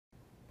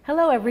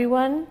Hello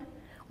everyone.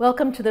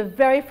 Welcome to the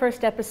very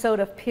first episode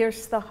of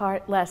Pierce the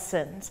Heart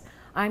Lessons.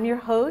 I'm your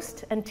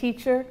host and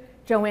teacher,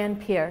 Joanne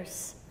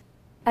Pierce.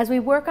 As we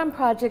work on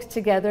projects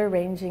together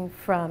ranging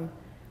from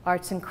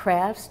arts and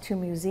crafts to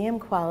museum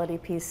quality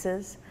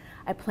pieces,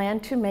 I plan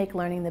to make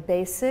learning the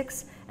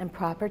basics and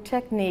proper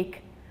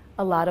technique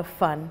a lot of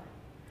fun.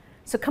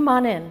 So come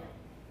on in.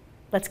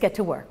 Let's get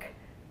to work.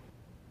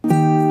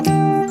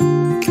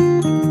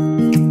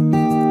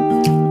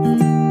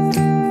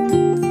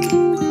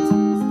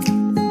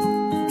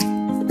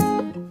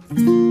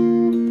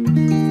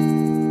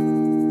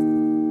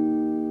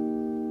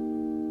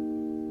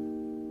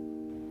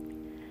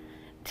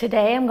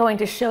 Today I'm going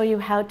to show you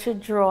how to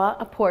draw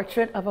a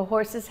portrait of a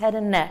horse's head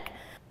and neck.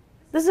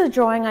 This is a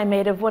drawing I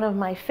made of one of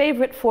my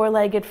favorite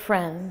four-legged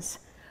friends.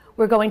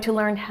 We're going to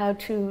learn how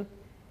to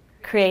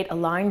create a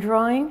line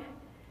drawing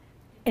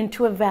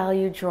into a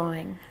value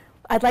drawing.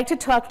 I'd like to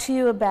talk to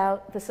you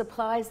about the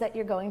supplies that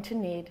you're going to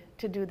need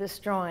to do this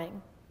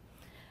drawing.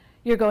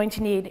 You're going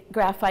to need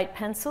graphite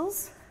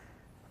pencils.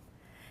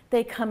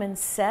 They come in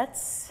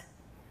sets.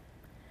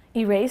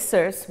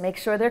 Erasers, make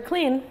sure they're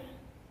clean.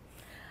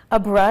 A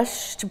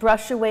brush to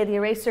brush away the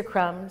eraser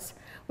crumbs.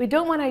 We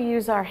don't want to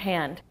use our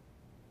hand.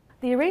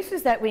 The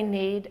erasers that we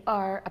need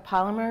are a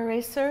polymer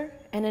eraser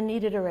and a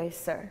kneaded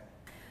eraser.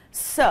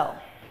 So,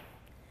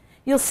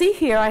 you'll see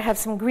here I have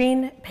some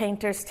green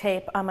painter's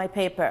tape on my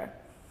paper.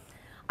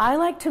 I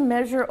like to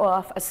measure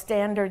off a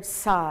standard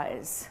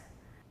size.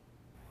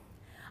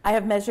 I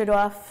have measured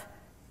off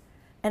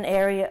an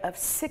area of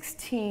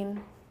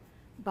 16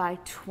 by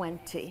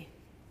 20.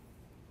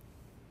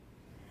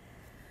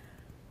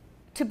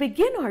 To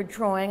begin our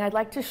drawing, I'd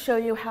like to show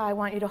you how I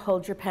want you to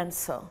hold your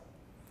pencil.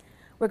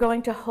 We're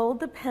going to hold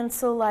the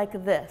pencil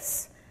like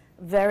this,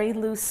 very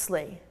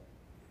loosely.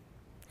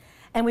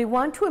 And we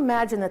want to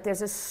imagine that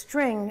there's a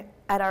string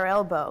at our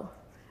elbow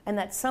and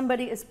that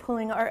somebody is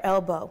pulling our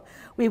elbow.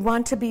 We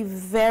want to be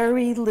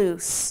very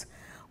loose.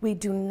 We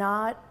do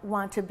not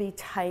want to be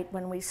tight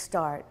when we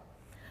start.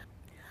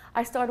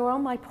 I start all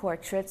my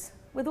portraits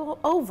with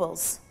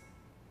ovals.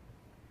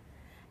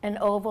 An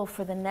oval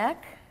for the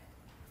neck,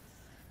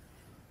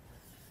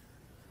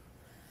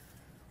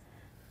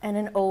 and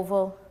an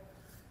oval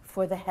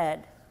for the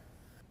head.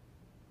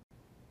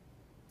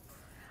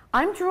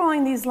 I'm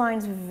drawing these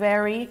lines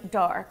very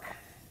dark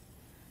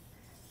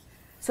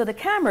so the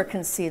camera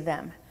can see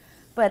them,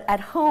 but at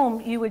home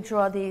you would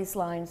draw these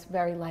lines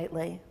very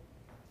lightly.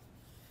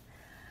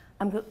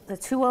 The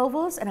two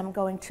ovals, and I'm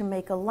going to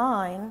make a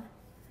line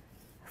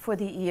for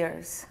the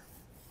ears.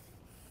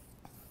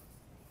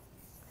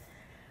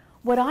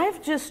 What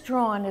I've just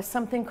drawn is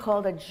something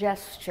called a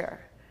gesture.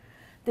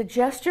 The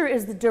gesture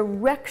is the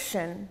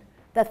direction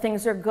that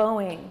things are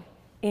going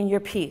in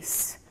your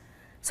piece.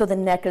 So the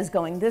neck is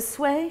going this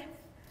way,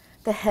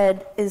 the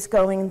head is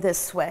going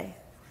this way.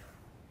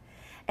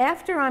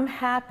 After I'm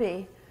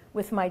happy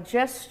with my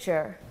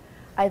gesture,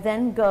 I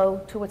then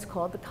go to what's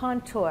called the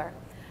contour.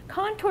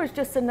 Contour is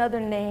just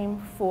another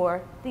name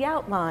for the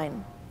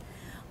outline.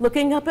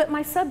 Looking up at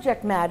my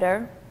subject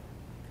matter,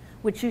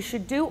 which you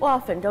should do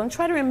often, don't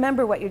try to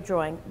remember what you're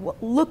drawing,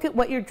 look at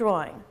what you're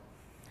drawing.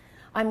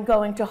 I'm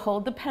going to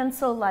hold the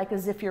pencil like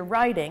as if you're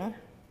writing,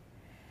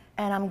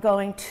 and I'm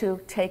going to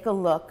take a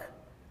look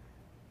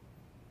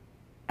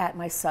at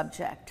my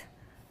subject.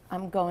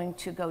 I'm going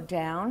to go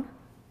down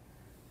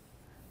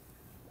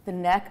the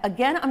neck.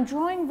 Again, I'm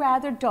drawing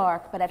rather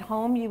dark, but at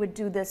home you would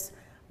do this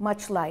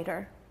much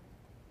lighter.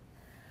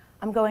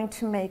 I'm going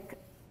to make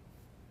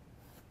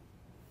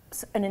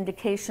an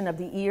indication of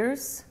the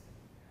ears,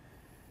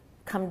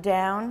 come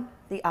down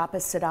the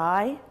opposite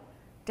eye,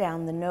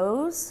 down the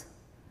nose,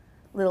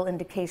 little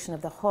indication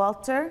of the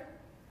halter,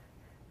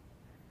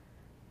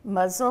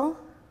 muzzle,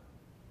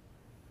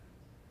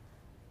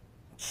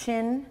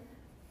 chin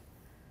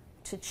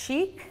to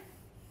cheek.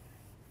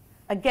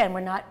 Again,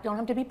 don't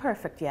have to be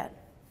perfect yet.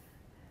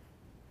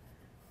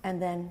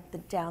 And then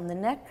down the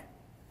neck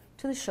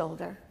to the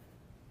shoulder.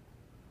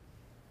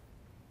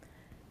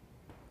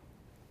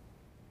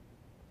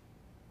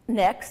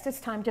 Next, it's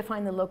time to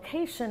find the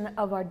location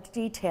of our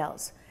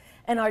details.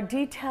 And our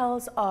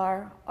details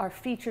are our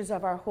features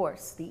of our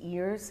horse, the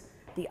ears,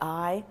 the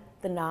eye,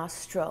 the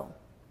nostril.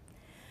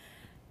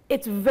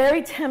 It's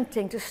very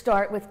tempting to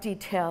start with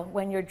detail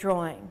when you're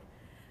drawing,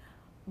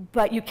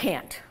 but you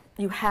can't.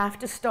 You have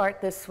to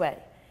start this way.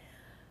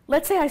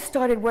 Let's say I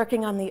started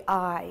working on the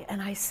eye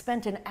and I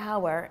spent an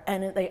hour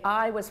and the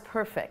eye was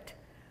perfect.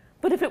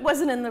 But if it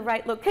wasn't in the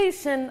right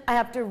location, I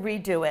have to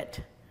redo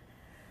it.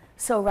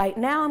 So right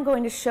now I'm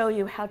going to show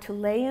you how to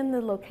lay in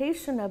the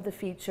location of the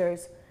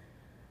features,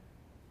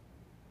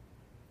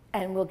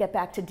 and we'll get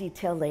back to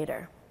detail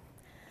later.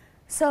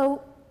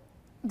 So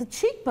the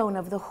cheekbone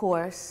of the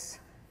horse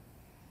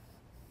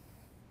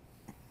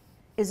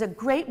is a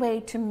great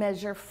way to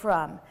measure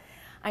from.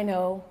 I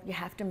know you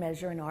have to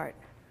measure in art.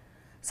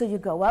 So you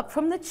go up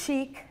from the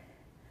cheek.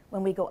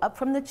 When we go up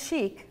from the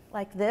cheek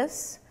like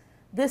this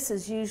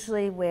is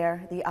usually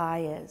where the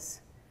eye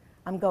is.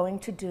 I'm going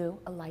to do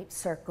a light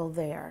circle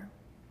there.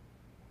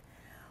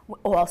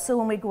 Also,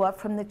 when we go up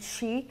from the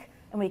cheek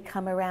and we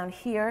come around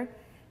here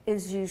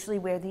is usually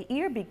where the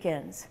ear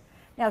begins.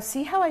 Now,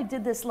 see how I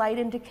did this light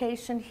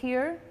indication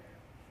here?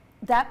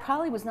 That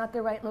probably was not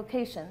the right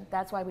location.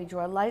 That's why we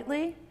draw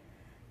lightly,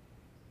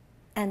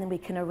 and then we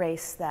can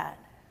erase that.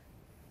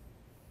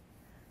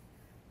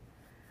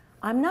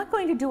 I'm not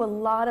going to do a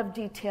lot of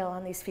detail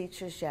on these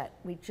features yet.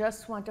 We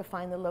just want to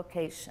find the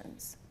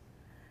locations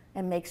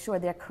and make sure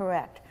they're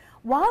correct.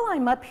 While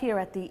I'm up here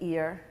at the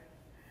ear,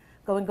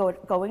 going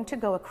to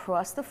go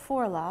across the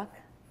forelock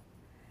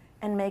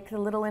and make the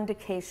little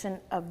indication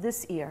of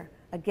this ear.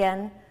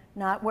 Again,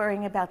 not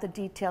worrying about the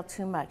detail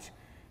too much.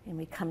 And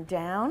we come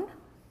down,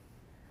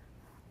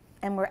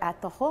 and we're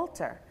at the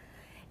halter.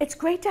 It's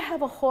great to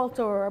have a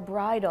halter or a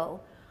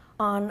bridle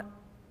on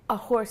a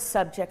horse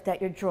subject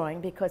that you're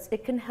drawing because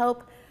it can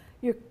help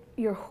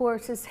your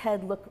horse's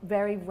head look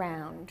very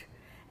round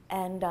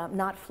and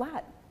not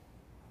flat.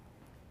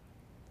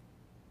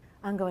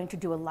 I'm going to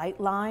do a light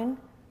line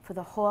for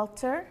the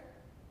halter,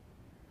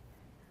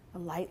 a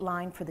light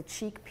line for the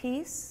cheek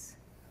piece,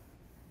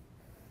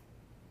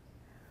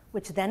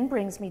 which then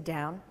brings me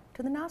down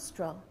to the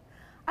nostril.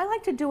 I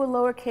like to do a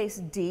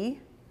lowercase d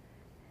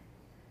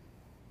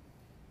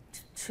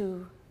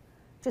to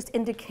just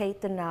indicate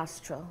the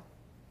nostril.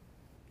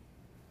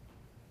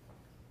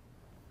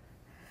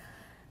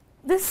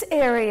 This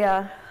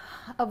area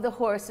of the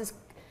horse is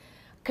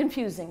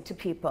confusing to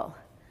people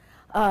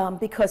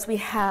because we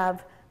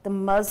have the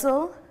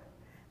muzzle,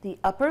 the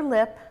upper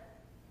lip,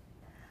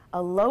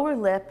 a lower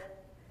lip,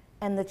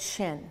 and the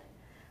chin.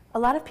 A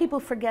lot of people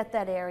forget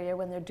that area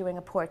when they're doing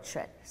a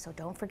portrait, so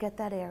don't forget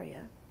that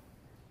area.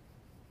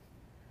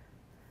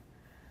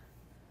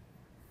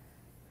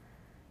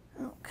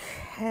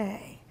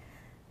 Okay.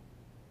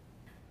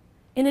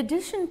 In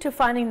addition to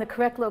finding the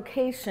correct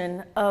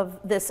location of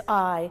this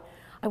eye,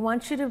 I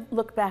want you to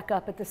look back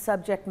up at the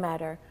subject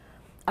matter.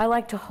 I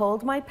like to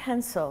hold my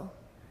pencil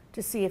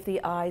to see if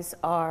the eyes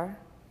are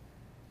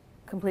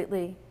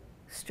completely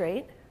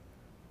straight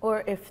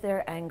or if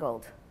they're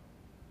angled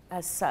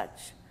as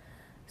such.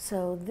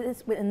 So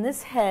in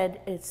this head,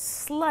 it's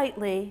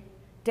slightly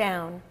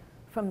down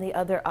from the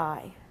other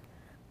eye.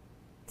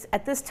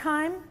 At this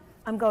time,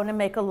 I'm going to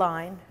make a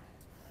line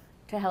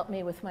to help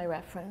me with my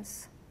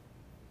reference.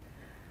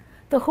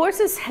 The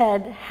horse's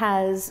head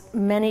has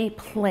many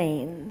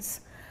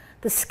planes.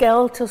 The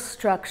skeletal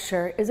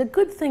structure is a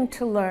good thing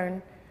to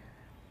learn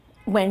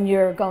when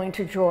you're going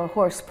to draw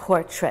horse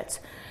portraits.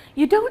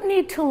 You don't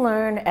need to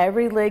learn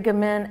every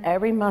ligament,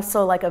 every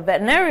muscle like a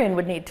veterinarian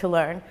would need to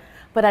learn,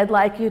 but I'd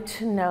like you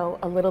to know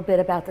a little bit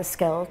about the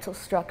skeletal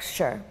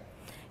structure.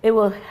 It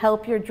will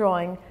help your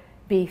drawing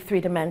be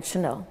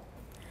three-dimensional.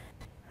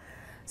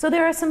 So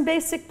there are some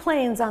basic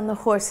planes on the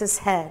horse's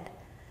head.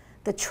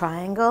 The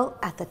triangle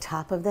at the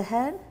top of the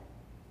head,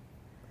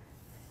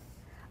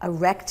 a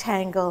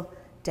rectangle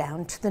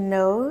down to the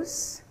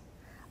nose,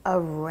 a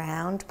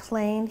round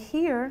plane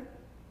here,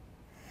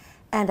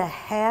 and a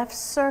half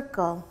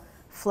circle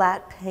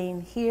flat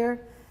plane here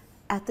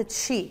at the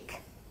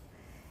cheek.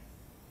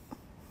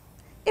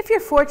 If you're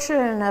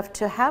fortunate enough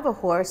to have a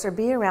horse or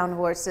be around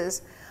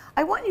horses,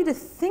 I want you to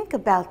think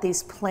about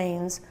these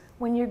planes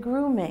when you're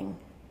grooming.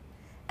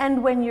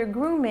 And when you're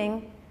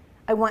grooming,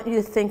 I want you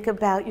to think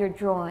about your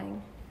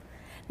drawing.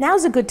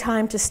 Now's a good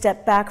time to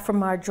step back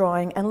from our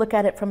drawing and look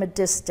at it from a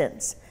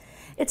distance.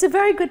 It's a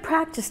very good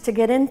practice to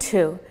get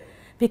into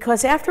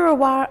because after a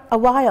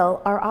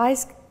while our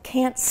eyes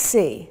can't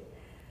see.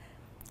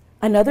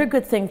 Another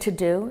good thing to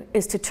do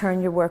is to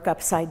turn your work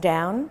upside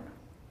down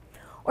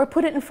or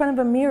put it in front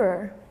of a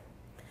mirror.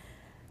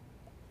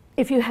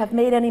 If you have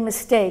made any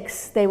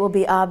mistakes, they will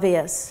be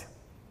obvious.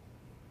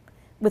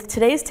 With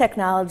today's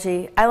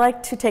technology, I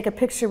like to take a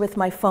picture with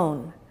my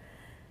phone.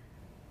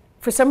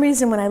 For some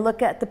reason, when I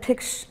look at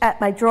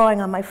my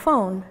drawing on my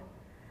phone,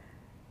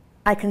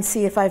 I can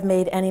see if I've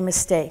made any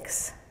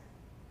mistakes.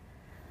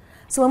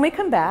 So when we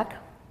come back,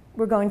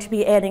 we're going to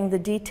be adding the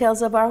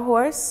details of our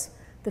horse,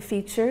 the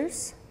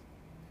features.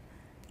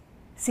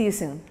 See you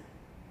soon.